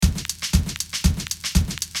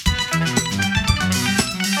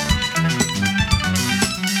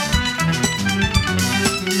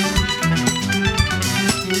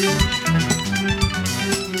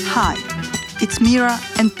Mira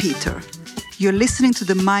and Peter. You're listening to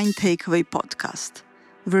the Mind Takeaway podcast,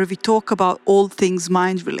 where we talk about all things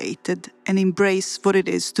mind-related and embrace what it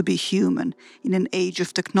is to be human in an age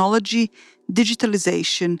of technology,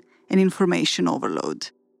 digitalization, and information overload.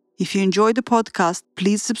 If you enjoy the podcast,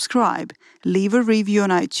 please subscribe, leave a review on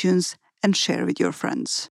iTunes, and share with your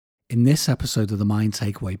friends. In this episode of the Mind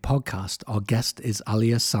Takeaway podcast, our guest is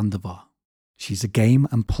Alyea Sandovar. She's a game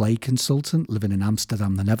and play consultant living in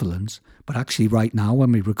Amsterdam, the Netherlands, but actually right now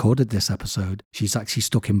when we recorded this episode, she's actually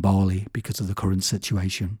stuck in Bali because of the current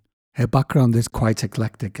situation. Her background is quite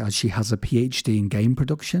eclectic as she has a PhD in game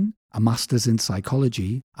production, a master's in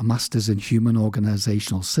psychology, a master's in human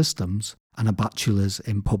organizational systems, and a bachelor's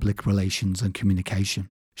in public relations and communication.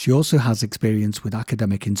 She also has experience with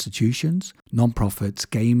academic institutions, non-profits,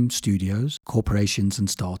 game studios, corporations, and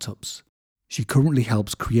startups. She currently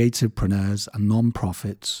helps creativepreneurs and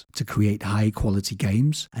non-profits to create high-quality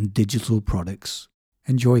games and digital products.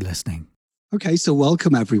 Enjoy listening. Okay, so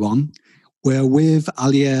welcome everyone. We're with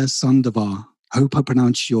Alyea Sandovar. I hope I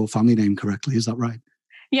pronounced your family name correctly. Is that right?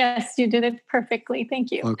 Yes, you did it perfectly.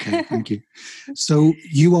 Thank you. Okay, thank you. So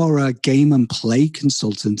you are a game and play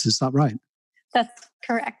consultant, is that right? That's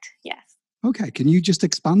correct, yes. Okay, can you just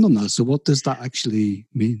expand on that? So what does that actually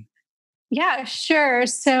mean? Yeah, sure.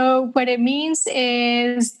 So what it means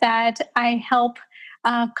is that I help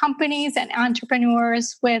companies and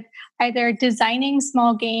entrepreneurs with either designing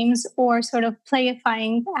small games or sort of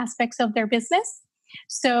playifying aspects of their business.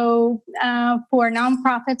 So for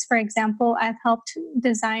nonprofits, for example, I've helped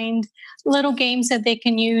design little games that they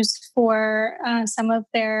can use for some of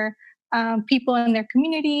their people in their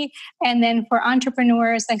community. And then for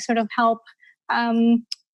entrepreneurs, I sort of help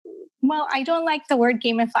well, I don't like the word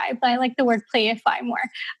gamify, but I like the word playify more.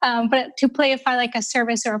 But to playify like a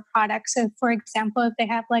service or a product. So, for example, if they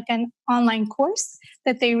have like an online course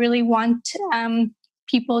that they really want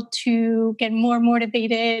people to get more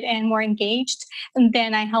motivated and more engaged, and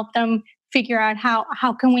then I help them figure out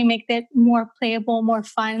how can we make that more playable, more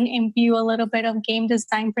fun, imbue a little bit of game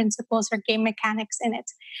design principles or game mechanics in it.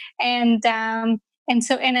 And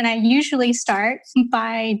then I usually start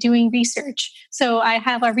by doing research. So I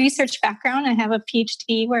have a research background. I have a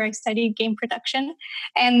PhD where I studied game production,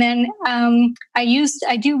 and then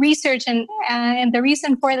I do research, and the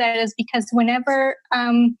reason for that is because whenever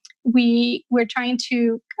we're trying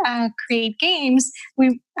to create games,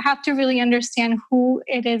 we have to really understand who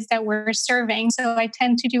it is that we're serving. So I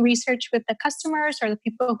tend to do research with the customers or the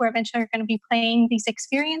people who eventually are going to be playing these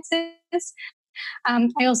experiences.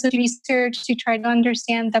 I also do research to try to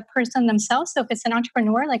understand the person themselves. So if it's an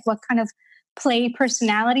entrepreneur, like what kind of play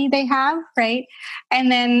personality they have, right?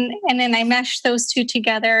 And then I mesh those two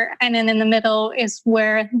together. And then in the middle is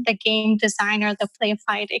where the game design or the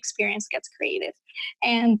playified experience gets created.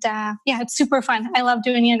 And it's super fun. I love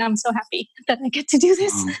doing it, and I'm so happy that I get to do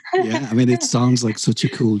this. Wow. Yeah, I mean, it sounds like such a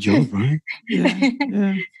cool job, right?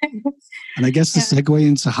 Yeah. And I guess the segue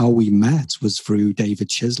into how we met was through David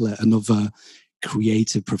Chislett, another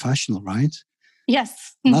creative professional, right?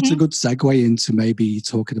 Yes. And that's a good segue into maybe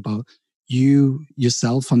talking about you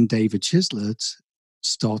yourself and David Chislett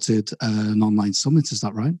started an online summit. Is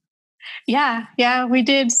that right? Yeah, we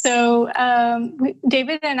did. So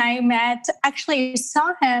David and I met, actually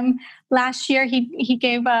saw him last year. He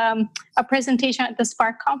gave a presentation at the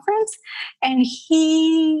Spark conference, and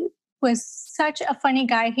he was such a funny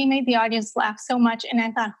guy. He made the audience laugh so much. And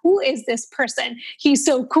I thought, who is this person? He's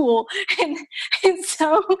so cool. And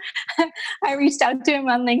so I reached out to him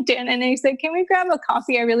on LinkedIn, and he said, can we grab a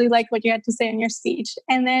coffee? I really like what you had to say in your speech.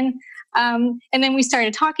 And then we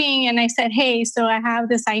started talking, and I said, hey, so I have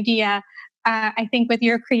this idea. I think with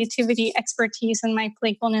your creativity expertise and my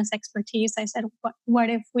playfulness expertise, I said, what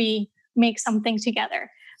if we make something together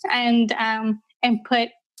and put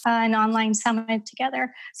an online summit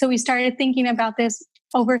together? So we started thinking about this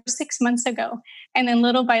over 6 months ago. And then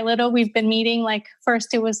little by little, we've been meeting, like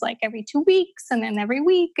first it was like every 2 weeks, and then every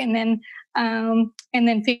week, and then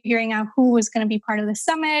figuring out who was going to be part of the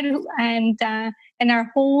summit. And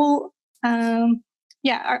our whole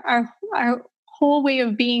our whole way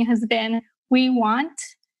of being has been, we want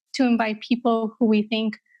to invite people who we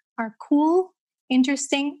think are cool,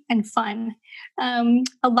 interesting, and fun.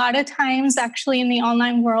 A lot of times, actually, in the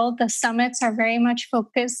online world, the summits are very much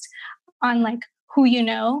focused on like who you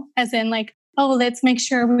know, as in like, oh, let's make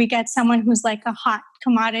sure we get someone who's like a hot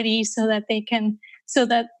commodity so that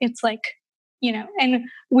it's like, and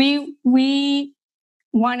we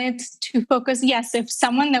wanted to focus, yes, if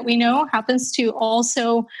someone that we know happens to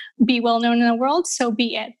also be well known in the world, so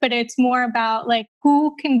be it. But it's more about like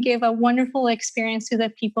who can give a wonderful experience to the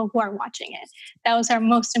people who are watching it. That was our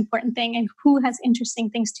most important thing, and who has interesting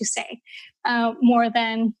things to say, more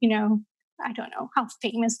than, I don't know how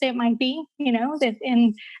famous they might be, that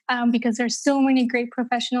in because there's so many great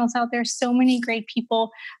professionals out there, so many great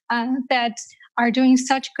people that are doing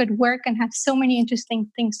such good work and have so many interesting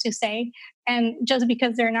things to say. And just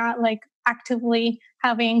because they're not like actively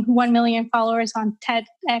having 1 million followers on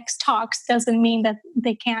TEDx talks doesn't mean that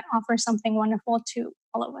they can't offer something wonderful to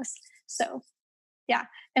all of us. So yeah.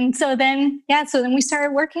 And so then we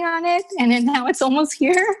started working on it, and then now it's almost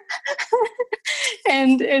here.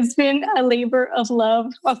 And it's been a labor of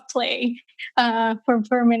love, of play,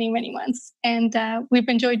 for many, many months. And we've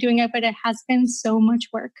enjoyed doing it, but it has been so much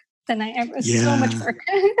work. So much work.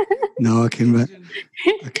 No, I can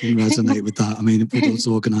resonate with that. I mean, with us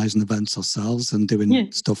organising events ourselves and doing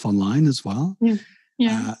stuff online as well.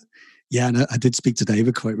 Yeah. And I did speak to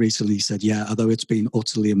David quite recently. He said, although it's been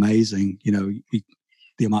utterly amazing,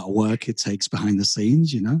 the amount of work it takes behind the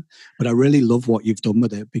scenes, but I really love what you've done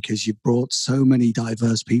with it, because you've brought so many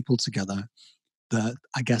diverse people together that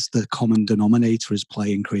I guess the common denominator is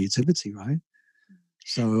play and creativity, right?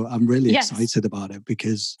 So I'm really excited about it,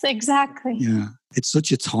 because exactly. It's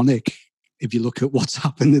such a tonic. If you look at what's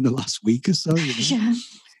happened in the last week or so,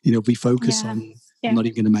 if we focus on, I'm not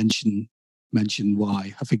even going to mention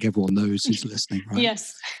why. I think everyone knows who's listening, right?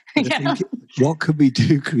 Yes. But I think, what could we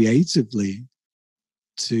do creatively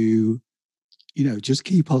to, just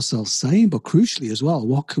keep ourselves sane, but crucially as well,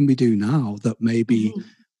 what can we do now that maybe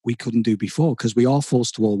we couldn't do before? Because we are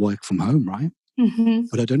forced to all work from home, right?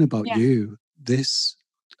 But I don't know about you. This,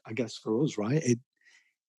 I guess for us, right?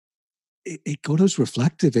 It got us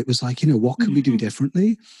reflective. It was like, what can we do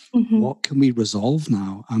differently? What can we resolve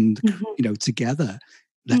now? And, together,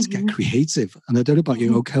 let's get creative. And I don't know about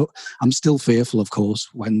you. Okay, I'm still fearful, of course,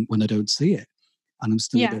 when I don't see it. And I'm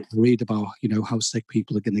still a bit worried about, how sick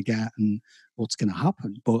people are going to get and what's going to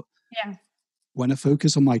happen. But when I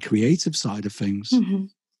focus on my creative side of things,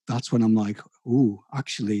 that's when I'm like, oh,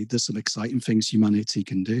 actually, there's some exciting things humanity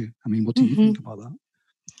can do. I mean, what do you think about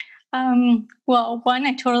that? Well, one,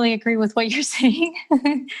 I totally agree with what you're saying.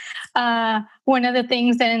 One of the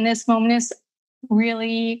things that in this moment is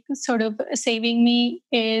really sort of saving me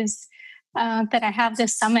is that I have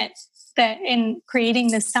this summit. That in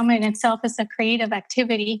creating this summit itself is a creative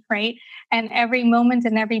activity, right? And every moment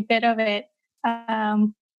and every bit of it, I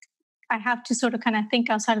have to sort of kind of think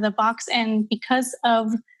outside of the box. And because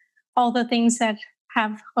of all the things that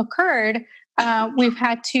have occurred, we've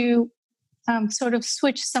had to sort of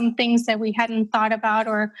switch some things that we hadn't thought about,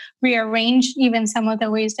 or rearrange even some of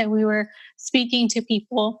the ways that we were speaking to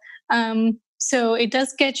people. So it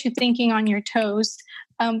does get you thinking on your toes.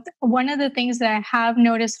 One of the things that I have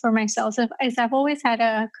noticed for myself is I've always had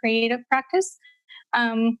a creative practice.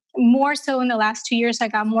 More so in the last 2 years, I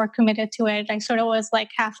got more committed to it. I sort of was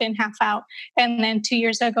like half in, half out. And then 2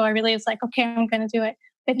 years ago, I really was like, okay, I'm going to do it.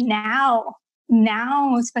 But now,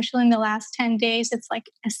 especially in the last 10 days, it's like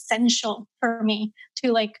essential for me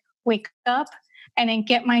to like wake up and then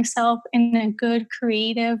get myself in a good,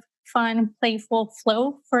 creative, fun, playful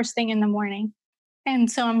flow first thing in the morning.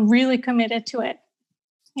 And so I'm really committed to it.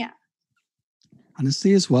 Yeah. And I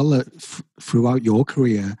see as well that throughout your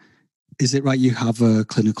career, is it right you have a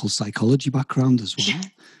clinical psychology background as well?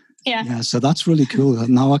 Yeah. So that's really cool.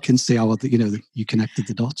 Now I can see how, you connected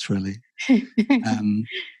the dots, really.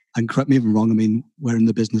 And correct me if I'm wrong, I mean, we're in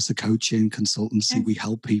the business of coaching, consultancy. We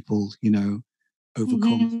help people,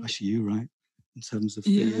 overcome, especially you, right? In terms of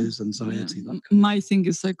fears, anxiety. Yeah. My thing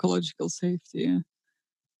is psychological safety.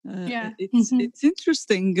 It's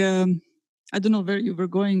interesting. I don't know where you were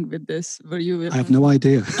going with this. I have no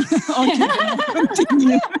idea. Okay,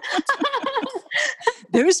 continue.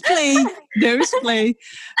 There is play.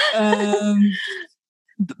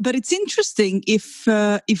 But it's interesting if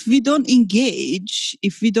we don't engage,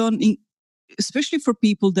 especially for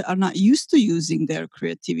people that are not used to using their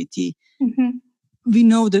creativity. We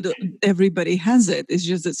know that everybody has it. It's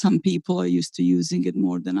just that some people are used to using it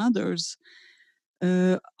more than others.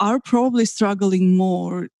 Are probably struggling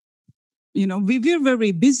more. We're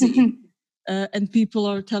very busy. And people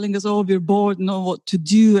are telling us, oh, we're bored, know what to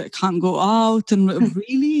do, I can't go out, and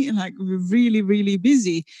really, like, we're really, really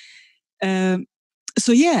busy.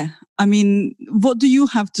 So yeah, I mean, what do you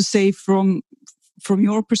have to say from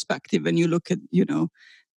your perspective when you look at,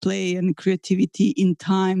 play and creativity in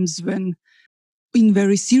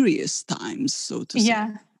very serious times, so to say?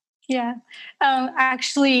 Yeah.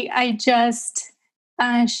 Actually, I just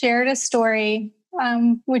shared a story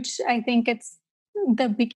which I think it's the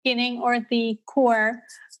beginning or the core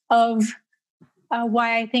of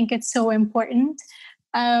why I think it's so important.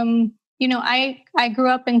 I grew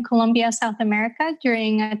up in Colombia, South America,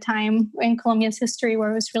 during a time in Colombia's history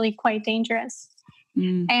where it was really quite dangerous.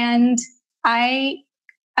 And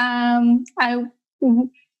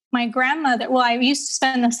my grandmother, well, I used to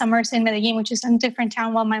spend the summers in Medellin, which is a different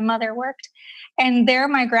town, while my mother worked. And there,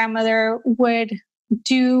 my grandmother would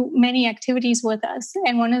do many activities with us.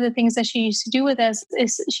 And one of the things that she used to do with us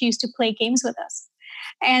is she used to play games with us.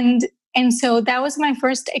 And so that was my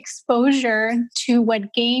first exposure to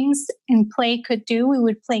what games and play could do. We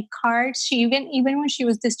would play cards. She even when she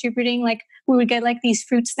was distributing, like, we would get like these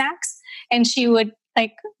fruit snacks, and she would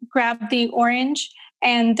like grab the orange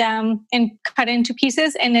and cut it into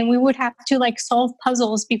pieces, and then we would have to like solve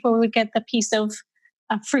puzzles before we would get the piece of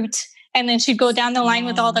fruit. And then she'd go down the line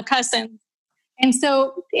with all the cousins. And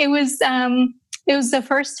so it was the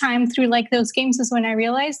first time through like those games is when I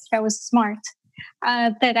realized that I was smart.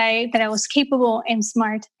 That I was capable and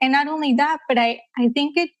smart. And not only that, but I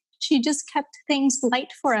think she just kept things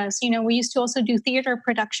light for us. We used to also do theater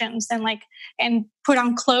productions and put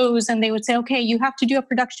on clothes, and they would say, okay, you have to do a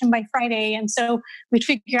production by Friday. And so we'd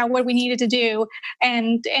figure out what we needed to do.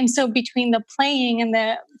 And so between the playing and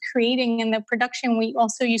the creating and the production, we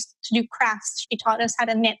also used to do crafts. She taught us how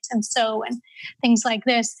to knit and sew and things like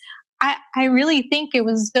this. I really think it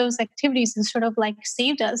was those activities that sort of like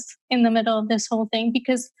saved us in the middle of this whole thing,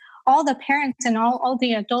 because all the parents and all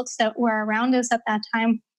the adults that were around us at that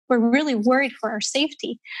time were really worried for our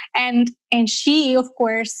safety. And she, of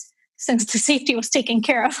course, since the safety was taken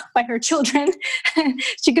care of by her children,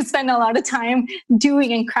 she could spend a lot of time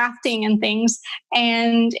doing and crafting and things.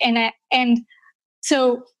 And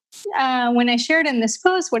so when I shared in this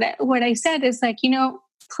post, what I said is like,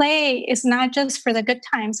 play is not just for the good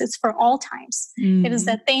times, it's for all times. Mm-hmm. It is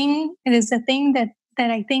the thing that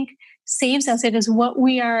I think saves us. It is what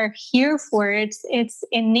we are here for. It's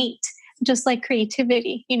innate, just like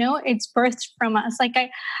creativity, it's birthed from us. Like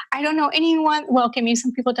I don't know anyone, well, okay, maybe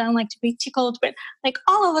some people don't like to be tickled, but like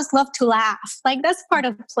all of us love to laugh. Like that's part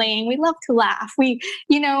of playing. We love to laugh. I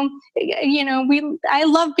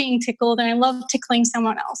love being tickled, and I love tickling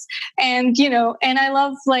someone else. And, and I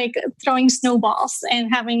love like throwing snowballs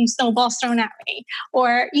and having snowballs thrown at me,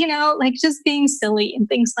 or, like just being silly and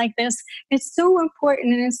things like this. It's so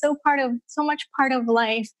important, and it's so much part of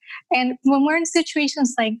life. And when we're in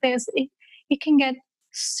situations like this, it can get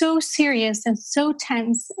so serious and so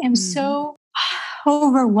tense and so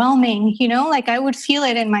overwhelming, like I would feel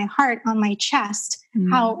it in my heart, on my chest,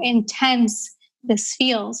 how intense this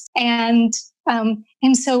feels. And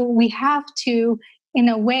so we have to, in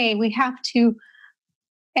a way,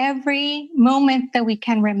 every moment that we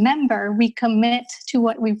can remember, we commit to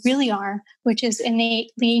what we really are, which is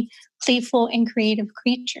innately playful and creative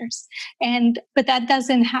creatures. But that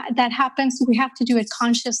doesn't that happens. We have to do it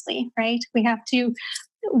consciously, right? We have to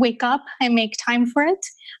wake up and make time for it.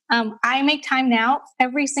 I make time now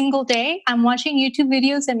every single day. I'm watching YouTube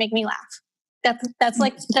videos that make me laugh. That's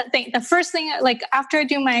like the thing. The first thing, like after I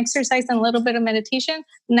do my exercise and a little bit of meditation,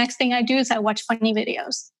 the next thing I do is I watch funny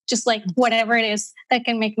videos, just like whatever it is that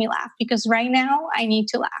can make me laugh. Because right now I need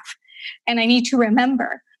to laugh, and I need to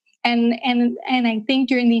remember. And I think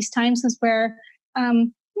during these times is where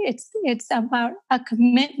it's about a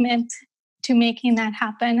commitment to making that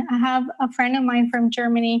happen. I have a friend of mine from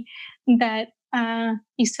Germany that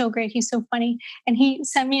he's so great, he's so funny, and he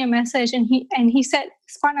sent me a message, and he said,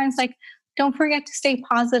 spot on, it's like, don't forget to stay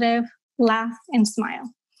positive, laugh, and smile.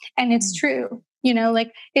 And it's true,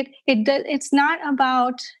 like it's not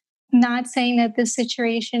about not saying that this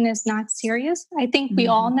situation is not serious. I think we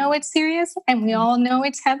all know it's serious, and we all know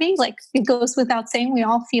it's heavy. Like it goes without saying, we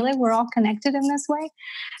all feel it. We're all connected in this way.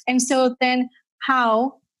 And so then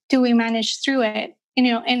how do we manage through it,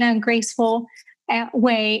 in a graceful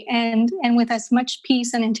way and with as much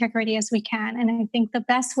peace and integrity as we can? And I think the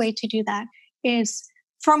best way to do that is,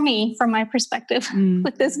 from my perspective,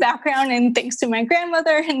 with this background, and thanks to my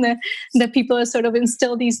grandmother and the people who sort of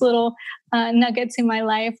instill these little nuggets in my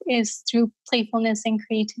life, is through playfulness and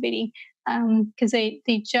creativity, because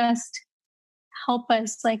they just help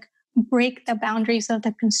us like break the boundaries of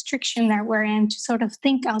the constriction that we're in, to sort of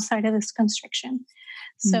think outside of this constriction.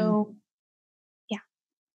 So I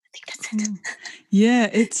think that's it. Yeah,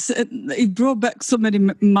 it brought back so many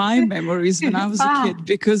my memories when I was a kid,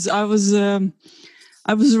 because I was a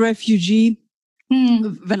refugee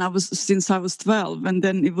since I was 12, and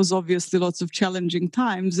then it was obviously lots of challenging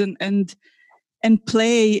times, and and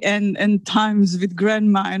play and times with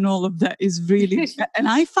grandma and all of that is really, and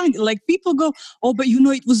I find like people go, oh, but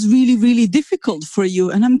it was really, really difficult for you.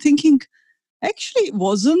 And I'm thinking, actually, it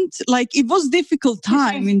wasn't. Like, it was difficult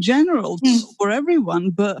time in general for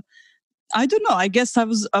everyone, but I don't know. I guess I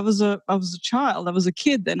was a child. I was a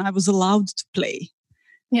kid, and I was allowed to play.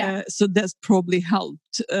 Yeah. So that's probably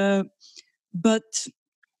helped.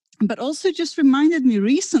 But also just reminded me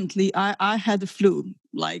recently, I had a flu,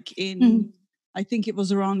 like in, I think it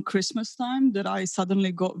was around Christmas time that I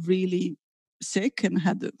suddenly got really sick and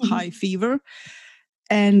had a high fever.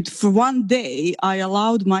 And for one day, I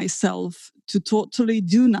allowed myself to totally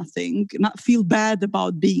do nothing, not feel bad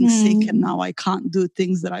about being sick, and now I can't do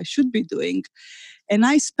things that I should be doing. And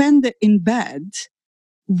I spent it in bed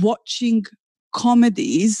watching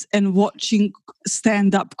comedies and watching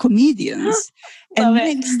stand-up comedians. And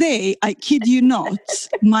next day, I kid you not,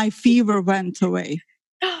 my fever went away.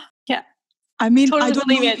 Yeah. I mean, I don't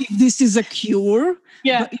know if this is a cure,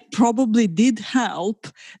 but it probably did help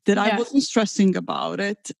that I wasn't stressing about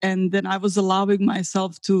it. And then I was allowing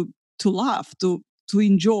myself to laugh, to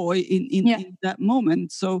enjoy in that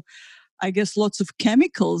moment. So I guess lots of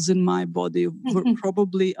chemicals in my body were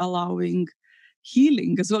probably allowing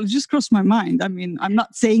healing as well. It just crossed my mind. I mean, I'm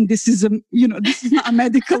not saying this is this is not a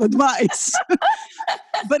medical advice,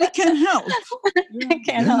 but it can help. It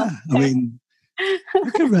can help. I mean, I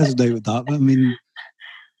can resonate with that. But I mean,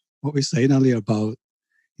 what we're saying earlier about,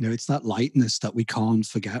 it's that lightness that we can't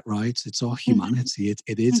forget, right? It's our humanity.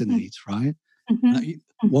 It is innate, right?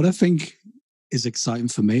 What I think is exciting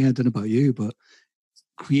for me, I don't know about you, but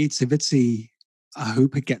creativity, I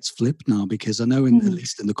hope it gets flipped now, because I know at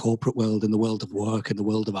least in the corporate world, in the world of work, in the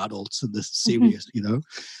world of adults and the serious,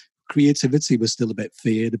 creativity was still a bit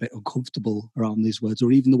feared, a bit uncomfortable around these words,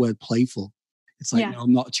 or even the word playful. It's like, no,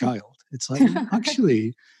 I'm not a child. It's like,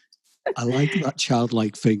 actually, I like that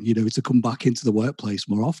childlike thing, to come back into the workplace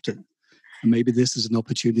more often. And maybe this is an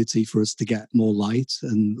opportunity for us to get more light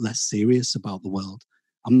and less serious about the world.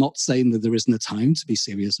 I'm not saying that there isn't a time to be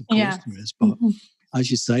serious, of course there is, but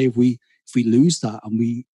as you say, if we lose that and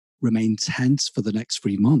we remain tense for the next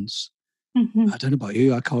 3 months, I don't know about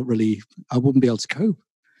you, I wouldn't be able to cope.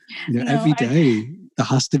 Every day there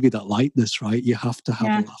has to be that lightness, right? You have to have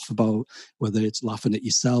a laugh about, whether it's laughing at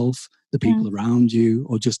yourself, the people around you,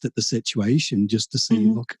 or just at the situation, just to see,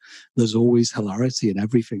 look, there's always hilarity in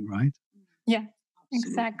everything, right? Yeah,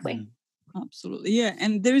 exactly. Absolutely. Yeah.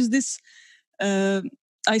 And there's this,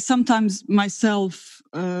 I sometimes myself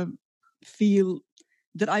feel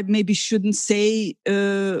that I maybe shouldn't say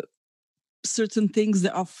certain things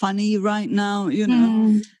that are funny right now,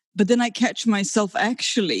 but then I catch myself,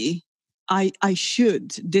 actually, I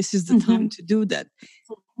should. This is the time to do that.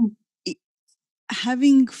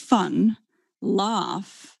 Having fun,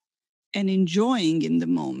 laugh, and enjoying in the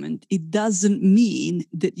moment, it doesn't mean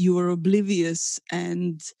that you are oblivious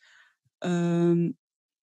and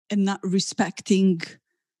not respecting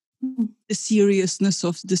the seriousness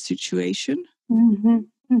of the situation.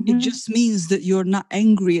 It just means that you're not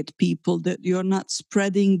angry at people, that you're not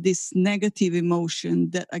spreading this negative emotion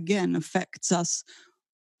that, again, affects us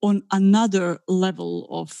on another level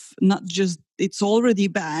of not just it's already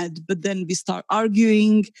bad, but then we start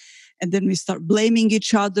arguing, and then we start blaming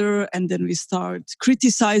each other, and then we start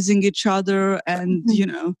criticizing each other. And,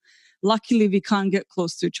 luckily we can't get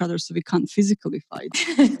close to each other, so we can't physically fight,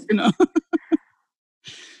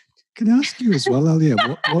 Can I ask you as well,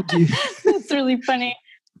 Alyea, what do you... That's really funny.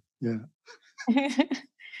 Yeah. I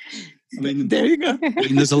mean, there you go. I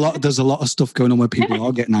mean, there's a lot of stuff going on where people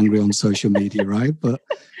are getting angry on social media, right? But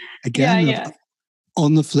again,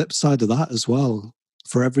 on the flip side of that as well,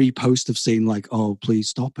 for every post I've seen, like, oh, please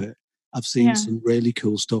stop it, I've seen some really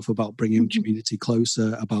cool stuff about bringing community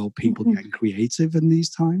closer, about people getting creative in these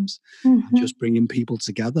times, and just bringing people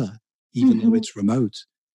together, even though it's remote.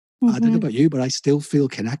 I don't know about you, but I still feel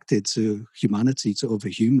connected to humanity, to other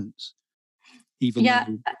humans, even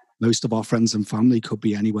though most of our friends and family could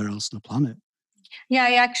be anywhere else on the planet. Yeah,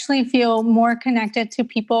 I actually feel more connected to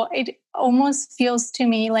people. It almost feels to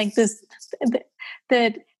me like this,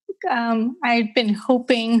 that I've been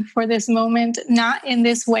hoping for this moment, not in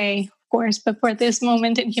this way, of course, but for this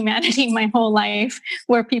moment in humanity my whole life,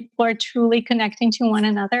 where people are truly connecting to one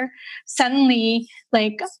another. Suddenly,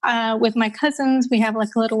 like with my cousins, we have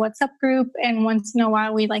like a little WhatsApp group, and once in a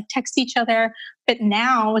while we like text each other. But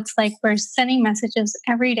now it's like we're sending messages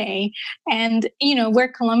every day, and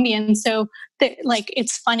we're Colombian, so like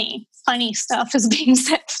it's funny stuff is being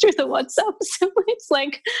sent through the WhatsApp. So it's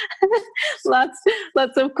like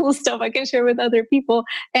lots of cool stuff I can share with other people.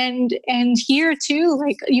 And here too,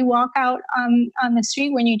 like you walk out on the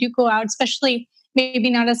street, when you do go out, especially maybe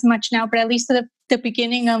not as much now, but at least at the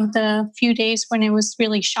beginning of the few days when it was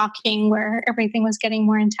really shocking, where everything was getting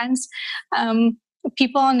more intense,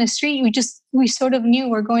 people on the street, we sort of knew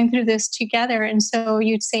we're going through this together. And so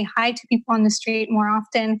you'd say hi to people on the street more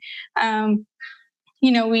often.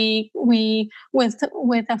 We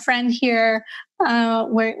with a friend here,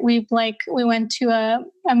 where we went to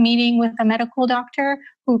a meeting with a medical doctor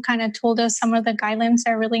who kind of told us some of the guidelines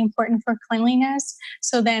that are really important for cleanliness.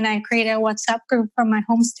 So then I created a WhatsApp group from my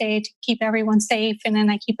homestay to keep everyone safe, and then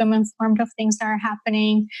I keep them informed of things that are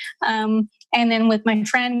happening. And then with my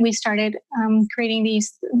friend, we started creating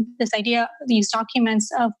these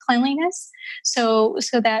documents of cleanliness, so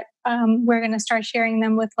that we're going to start sharing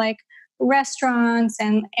them with like restaurants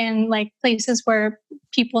and like places where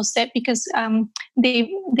people sit, because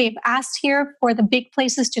they've asked here for the big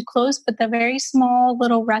places to close, but the very small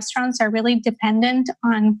little restaurants are really dependent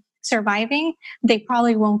on surviving. They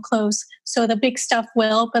probably won't close. So the big stuff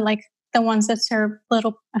will, but like the ones that serve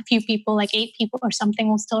a few people, like 8 people or something,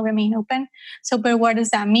 will still remain open. So, but what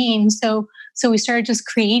does that mean? So we started just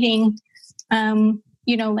creating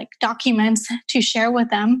like documents to share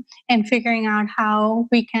with them, and figuring out how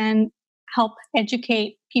we can help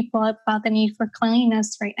educate people about the need for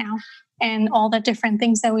cleanliness right now, and all the different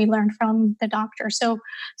things that we learned from the doctor. So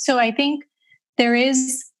I think there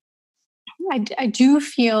is, I do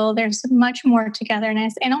feel there's much more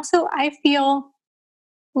togetherness, and also I feel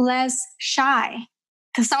less shy.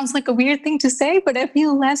 That sounds like a weird thing to say, but I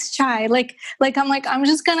feel less shy. I'm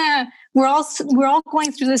just gonna, we're all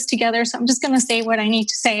going through this together, so I'm just gonna say what I need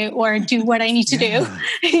to say or do what I need to do.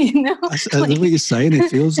 I love what you're saying. It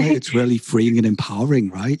feels like it's really freeing and empowering,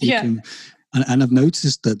 right? And I've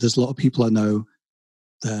noticed that there's a lot of people I know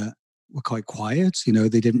that were quite quiet.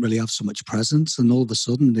 They didn't really have so much presence, and all of a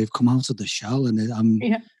sudden they've come out of the shell, and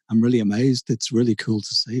I'm really amazed. It's really cool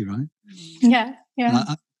to see, right? Yeah.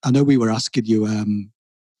 I know we were asking you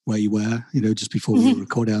where you were, just before we were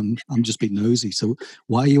recording. I'm just being nosy. So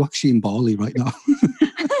why are you actually in Bali right now?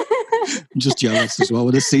 I'm just jealous as well.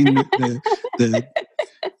 When I seen the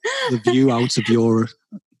view out of your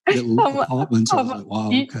little apartment, I was like, wow,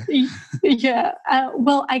 okay. Yeah.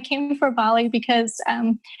 Well, I came for Bali because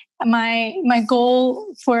my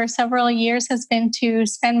goal for several years has been to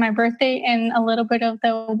spend my birthday and a little bit of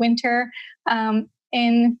the winter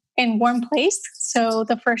in warm place. So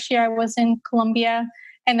the first year I was in Colombia,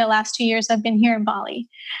 and the last 2 years I've been here in Bali.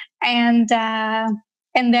 And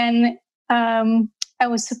then I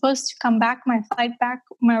was supposed to come back. My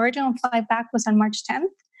original flight back was on March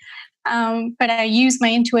 10th. But I use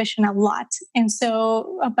my intuition a lot. And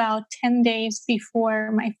so about 10 days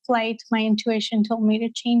before my flight, my intuition told me to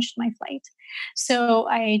change my flight. So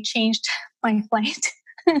I changed my flight.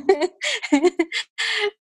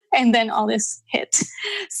 And then all this hit.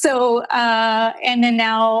 So, and then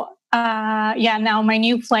now, now my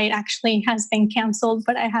new flight actually has been canceled,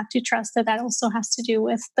 but I have to trust that also has to do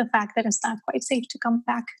with the fact that it's not quite safe to come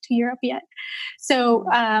back to Europe yet. So,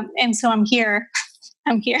 and so I'm here.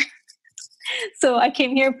 So I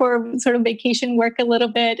came here for sort of vacation work a little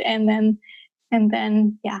bit, and then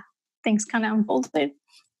things kind of unfolded.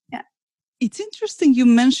 Yeah. It's interesting you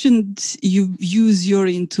mentioned you use your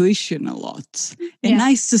intuition a lot. And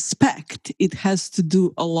I suspect it has to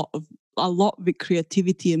do a lot with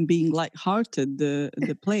creativity and being lighthearted,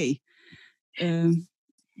 the play.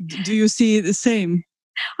 Do you see it the same?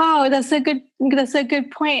 Oh, that's a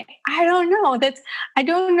good point. I don't know. I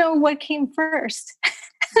don't know what came first.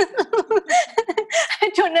 I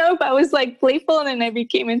don't know if I was like playful and then I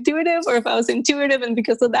became intuitive, or if I was intuitive and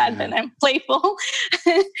because of that then I'm playful.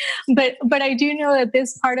 but I do know that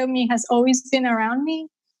this part of me has always been around me,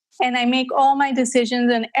 and I make all my decisions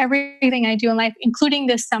and everything I do in life, including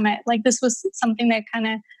this summit. Like, this was something that kind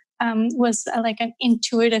of was like an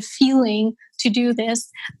intuitive feeling to do this.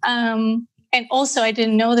 And also I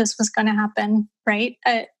didn't know this was going to happen, right?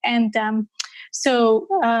 I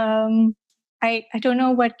don't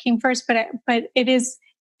know what came first, but it is,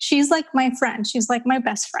 she's like my friend. She's like my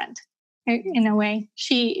best friend in a way.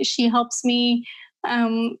 She helps me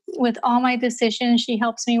with all my decisions. She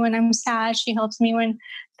helps me when I'm sad. She helps me when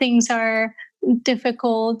things are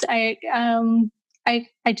difficult. I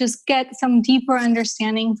just get some deeper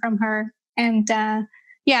understanding from her. And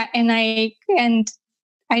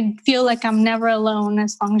I feel like I'm never alone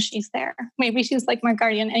as long as she's there. Maybe she's like my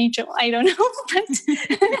guardian angel. I don't know.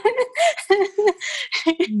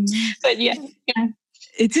 But yeah.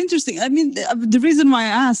 It's interesting. I mean, the reason why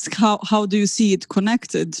I ask how do you see it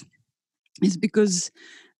connected is because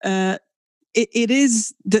it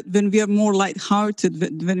is that when we are more lighthearted,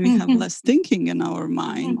 when we have less thinking in our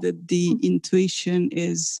mind, that the intuition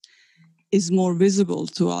is is more visible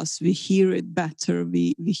to us. We hear it better.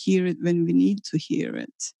 We hear it when we need to hear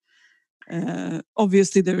it.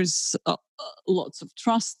 Obviously, there is lots of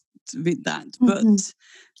trust with that,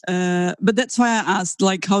 but that's why I asked,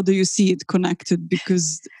 like, how do you see it connected?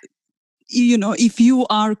 Because if you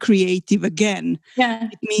are creative again,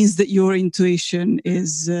 it means that your intuition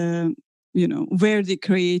is, where the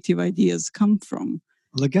creative ideas come from.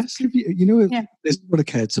 Well, I guess if this is what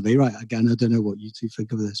occurred to me, right? Again, I don't know what you two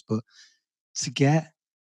think of this, but to get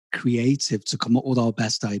creative, to come up with our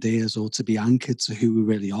best ideas, or to be anchored to who we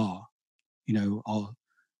really are, or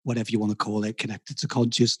whatever you want to call it, connected to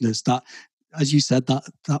consciousness, that, as you said,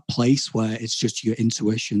 that place where it's just your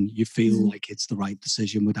intuition, you feel like it's the right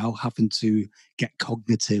decision without having to get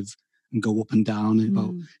cognitive and go up and down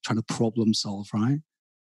about trying to problem solve, right?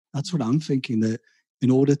 That's what I'm thinking, that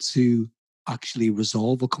in order to actually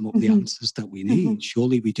resolve or come up with the answers that we need,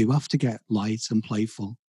 surely we do have to get light and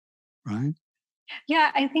playful, right?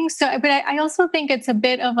 Yeah, I think so. But I also think it's a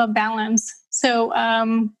bit of a balance. So,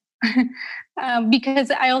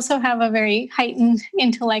 because I also have a very heightened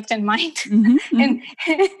intellect and mind,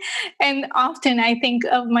 and often I think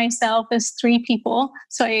of myself as three people.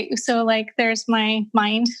 So like there's my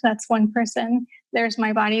mind, that's one person. There's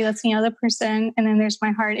my body, that's the other person, and then there's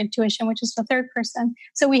my heart, intuition, which is the third person.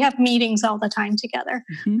 So we have meetings all the time together,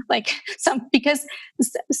 like because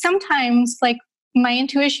sometimes like my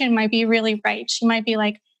intuition might be really right. She might be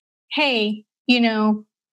like, hey,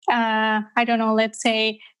 I don't know, let's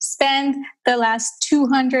say spend the last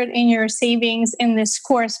 200 in your savings in this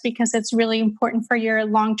course because it's really important for your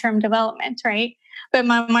long-term development, right? But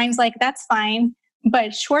my mind's like, that's fine.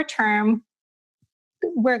 But short-term,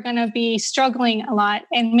 we're going to be struggling a lot.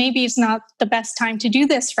 And maybe it's not the best time to do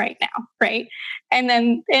this right now, right? And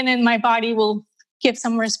then my body will give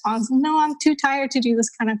some response. No, I'm too tired to do this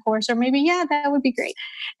kind of course. Or maybe, yeah, that would be great.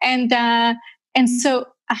 And so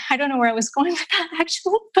I don't know where I was going with that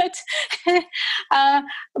actually, but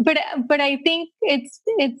I think it's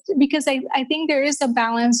because I think there is a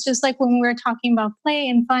balance, just like when we're talking about play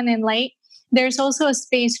and fun and light, there's also a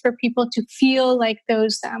space for people to feel like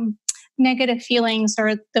those negative feelings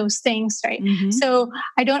or those things, right? So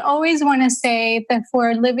I don't always want to say that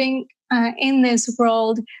for living in this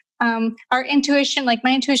world, our intuition, like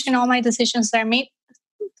my intuition, all my decisions that are made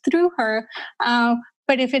through her.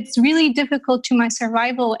 But if it's really difficult to my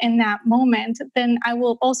survival in that moment, then I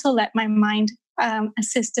will also let my mind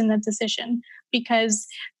assist in the decision, because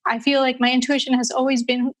I feel like my intuition has always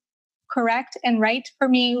been correct and right for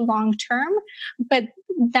me long term, but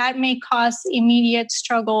that may cause immediate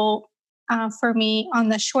struggle for me on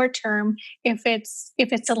the short term if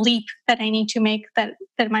it's a leap that I need to make that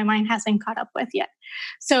my mind hasn't caught up with yet.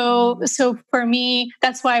 So for me,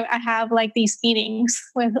 that's why I have like these meetings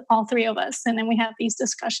with all three of us, and then we have these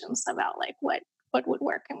discussions about like what would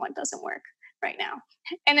work and what doesn't work right now.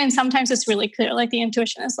 And then sometimes it's really clear, like the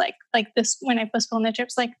intuition is like this, when I postpone the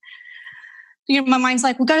trips, like my mind's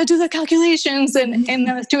like, we got to do the calculations, and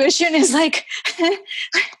the intuition is like,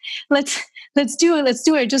 let's do it.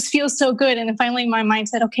 It just feels so good. And then finally my mind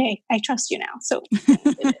said, okay, I trust you now. So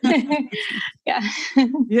yeah.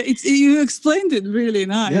 You explained it really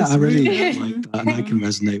nice. Yeah, I really like that, and I can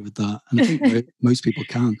resonate with that. And I think most people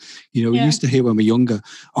can. We used to hear when we were younger,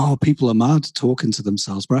 oh, people are mad talking to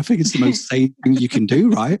themselves, but I think it's the most sane thing you can do,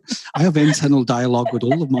 right? I have internal dialogue with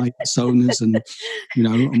all of my personas, and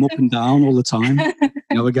I'm up and down all the time.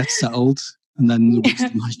 I get settled, and then the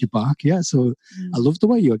wisdom has you back. Yeah, so I love the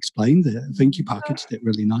way you explained it. I think you packaged it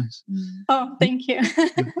really nice. Oh, thank you.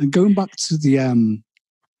 And going back to the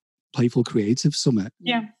Playful Creative Summit,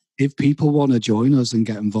 if people want to join us and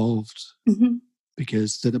get involved,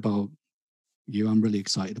 because it's about you, I'm really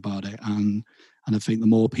excited about it, and I think the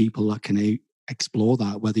more people that can explore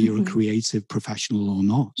that, whether you're a creative professional or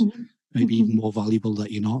not, maybe even more valuable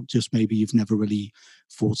that you're not, just maybe you've never really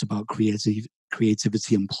thought about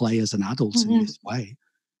creativity and play as an adult in this way.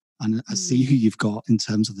 And I see who you've got in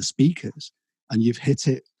terms of the speakers, and you've hit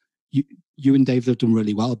it. You and David have done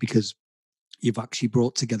really well, because you've actually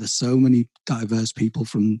brought together so many diverse people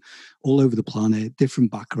from all over the planet,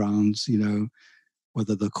 different backgrounds,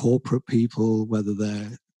 whether they're corporate people, whether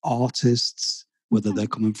they're artists, whether they're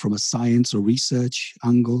coming from a science or research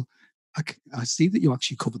angle. I see that you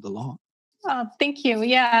actually covered a lot. Oh, thank you.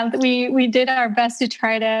 Yeah, we did our best to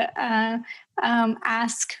try to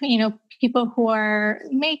ask, people who are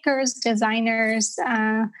makers, designers,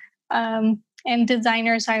 and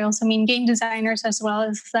designers. I also mean game designers, as well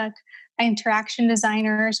as interaction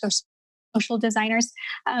designers or social designers,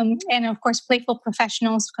 and of course, playful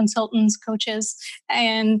professionals, consultants, coaches,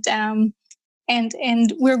 and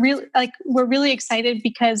And we're really excited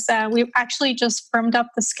because we've actually just firmed up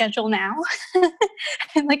the schedule now,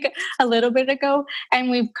 like a little bit ago, and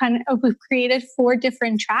we've created 4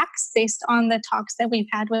 different tracks based on the talks that we've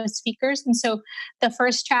had with speakers. And so the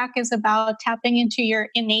first track is about tapping into your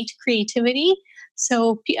innate creativity.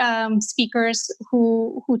 So speakers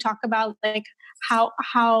who talk about like how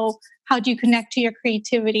do you connect to your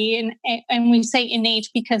creativity, and we say innate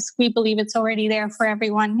because we believe it's already there for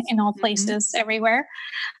everyone in all places, everywhere.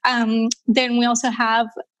 Then we also have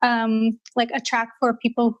like a track for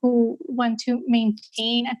people who want to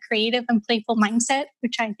maintain a creative and playful mindset,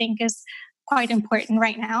 which I think is quite important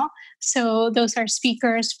right now. So those are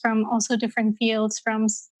speakers from also different fields, from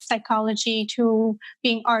psychology to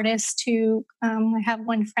being artists to I have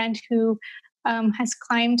one friend who has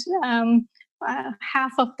climbed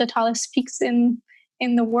half of the tallest peaks in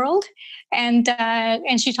the world, and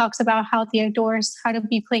she talks about how the outdoors, how to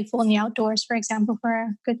be playful in the outdoors, for example,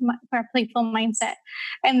 for a playful mindset.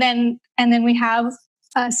 And then we have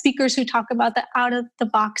speakers who talk about the out of the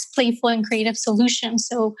box, playful and creative solutions.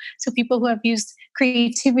 So people who have used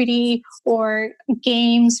creativity or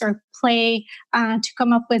games or play to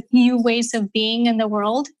come up with new ways of being in the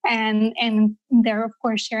world, and they're of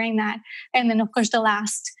course sharing that. And then of course the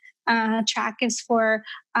last track is for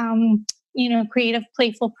creative,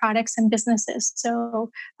 playful products and businesses. So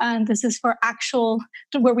this is for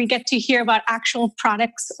where we get to hear about actual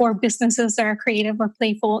products or businesses that are creative or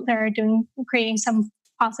playful, that are creating some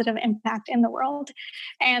positive impact in the world.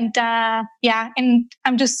 And and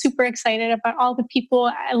I'm just super excited about all the people.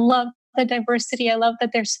 I love the diversity. I love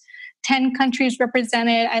that there's 10 countries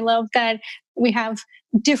represented. I love that we have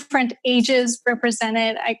different ages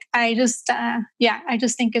represented. I just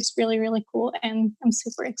think it's really, really cool. And I'm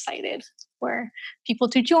super excited for people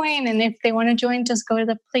to join. And if they want to join, just go to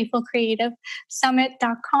the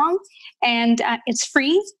playfulcreativesummit.com, and it's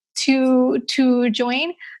free to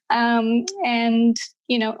join. And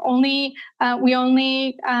only if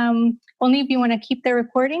you want to keep the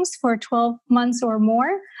recordings for 12 months or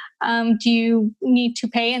more, do you need to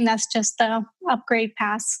pay, and that's just the upgrade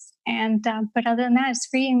pass. And but other than that, it's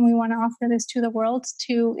free, and we want to offer this to the world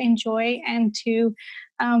to enjoy and to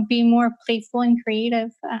be more playful and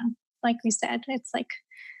creative. Like we said, it's like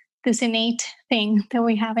this innate thing that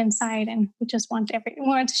we have inside, and we just want to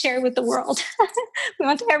share it with the world. We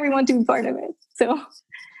want everyone to be part of it. So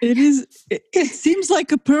it seems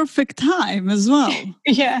like a perfect time as well.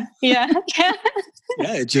 Yeah. Yeah,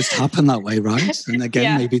 it just happened that way, right? And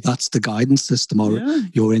again, maybe that's the guidance system or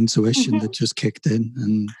your intuition that just kicked in.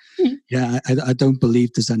 And I don't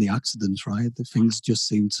believe there's any accidents, right? The things just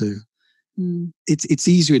seem to. It's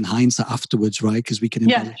easier in hindsight afterwards, right? Because we can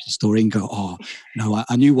embellish the story and go, "Oh no,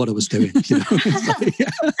 I knew what I was doing."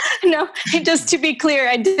 No, just to be clear,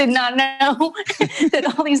 I did not know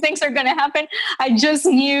that all these things are going to happen. I just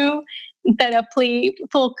knew that a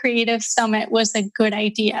Playful Creative Summit was a good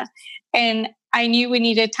idea, and I knew we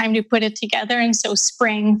needed time to put it together. And so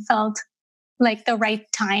spring felt like the right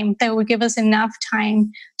time that would give us enough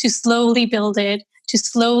time to slowly build it, to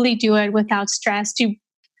slowly do it without stress, to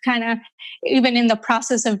kind of, even in the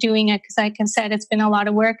process of doing it, because like I said, it's been a lot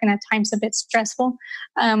of work and at times a bit stressful,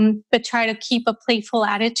 but try to keep a playful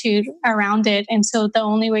attitude around it. And so the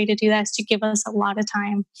only way to do that is to give us a lot of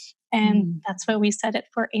time. And that's why we set it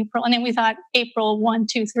for April. And then we thought April 1,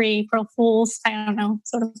 2, 3, April Fools. I don't know,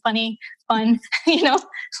 sort of funny, fun, like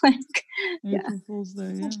April Fools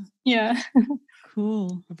Day, yeah.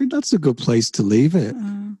 Cool. I think that's a good place to leave it.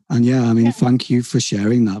 And thank you for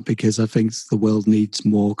sharing that, because I think the world needs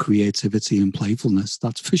more creativity and playfulness.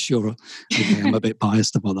 That's for sure. Okay, I'm a bit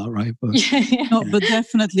biased about that, right? But no, but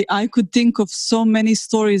definitely, I could think of so many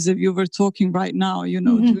stories that you were talking right now.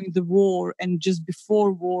 During the war and just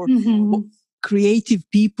before war. Creative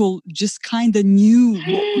people just kind of knew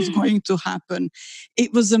what was going to happen.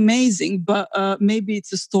 It was amazing, but maybe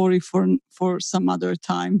it's a story for some other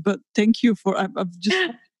time. But thank you for I've just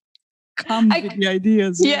come with the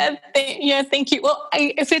ideas. Thank you. Well,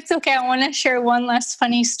 if it's okay, I want to share one last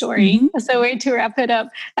funny story as a way to wrap it up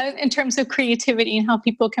in terms of creativity and how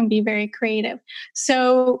people can be very creative.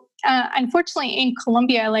 So unfortunately, in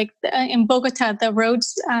Colombia, like in Bogota, the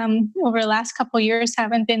roads over the last couple of years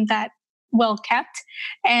haven't been that well kept,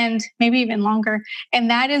 and maybe even longer. And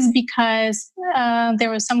that is because there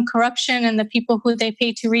was some corruption, and the people who they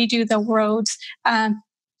paid to redo the roads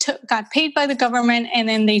got paid by the government, and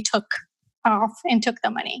then they took off and took the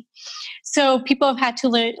money. So people have had to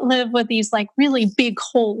live with these like really big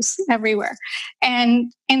holes everywhere.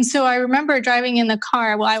 And so I remember driving in the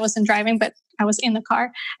car. Well, I wasn't driving, but I was in the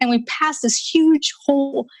car, and we passed this huge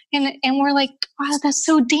hole, and we're like, wow, that's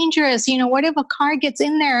so dangerous. What if a car gets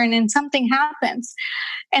in there and then something happens?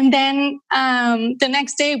 And then the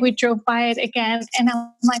next day we drove by it again, and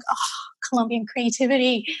I'm like, oh, Colombian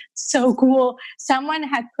creativity, so cool. Someone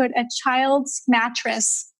had put a child's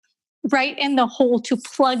mattress right in the hole to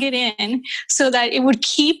plug it in so that it would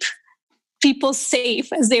keep people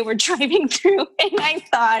safe as they were driving through. And I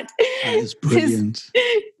thought, that is brilliant.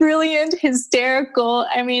 Brilliant, hysterical.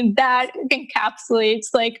 I mean, that encapsulates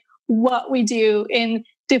like what we do in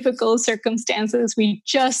difficult circumstances. We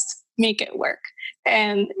just make it work.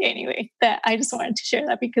 And anyway, that I just wanted to share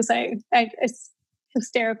that because it's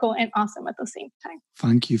hysterical and awesome at the same time.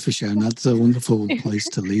 Thank you for sharing. That's a wonderful place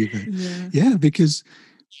to leave it. Yeah, because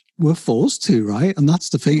we're forced to, right? And that's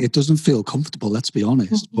the thing. It doesn't feel comfortable, let's be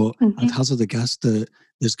honest. But I'd hazard a guess that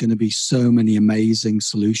there's going to be so many amazing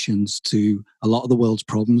solutions to a lot of the world's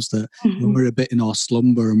problems that when we're a bit in our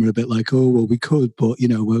slumber and we're a bit like, oh, well, we could, but,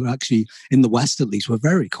 we're actually, in the West at least, we're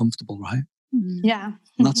very comfortable, right? Yeah.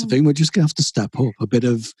 And that's the thing. We're just going to have to step up a bit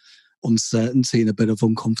of uncertainty and a bit of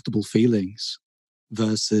uncomfortable feelings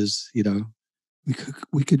versus,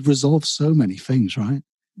 we could resolve so many things, right?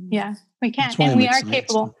 Yeah, we can. And we are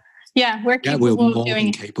capable. Yeah, we're capable we're more of doing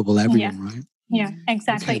than capable, everyone, right? Yeah,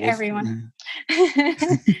 exactly, okay, well, everyone.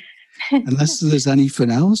 Unless there's anything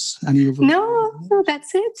else? No,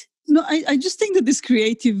 that's it. No, I just think that this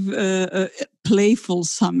creative, playful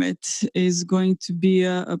summit is going to be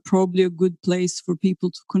probably a good place for people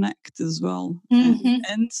to connect as well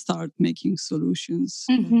and start making solutions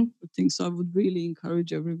for things. So I would really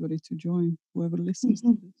encourage everybody to join, whoever listens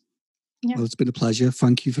to this. Yeah. Well, it's been a pleasure.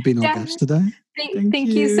 Thank you for being our guest today. Thank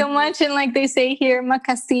you so much. And like they say here,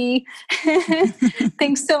 makasi.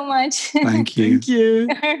 Thanks so much. Thank you. Thank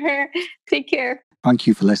you. Take care. Thank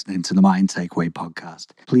you for listening to the Mind Takeaway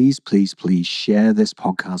podcast. Please, please, please share this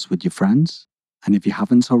podcast with your friends. And if you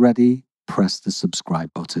haven't already, press the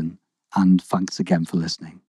subscribe button. And thanks again for listening.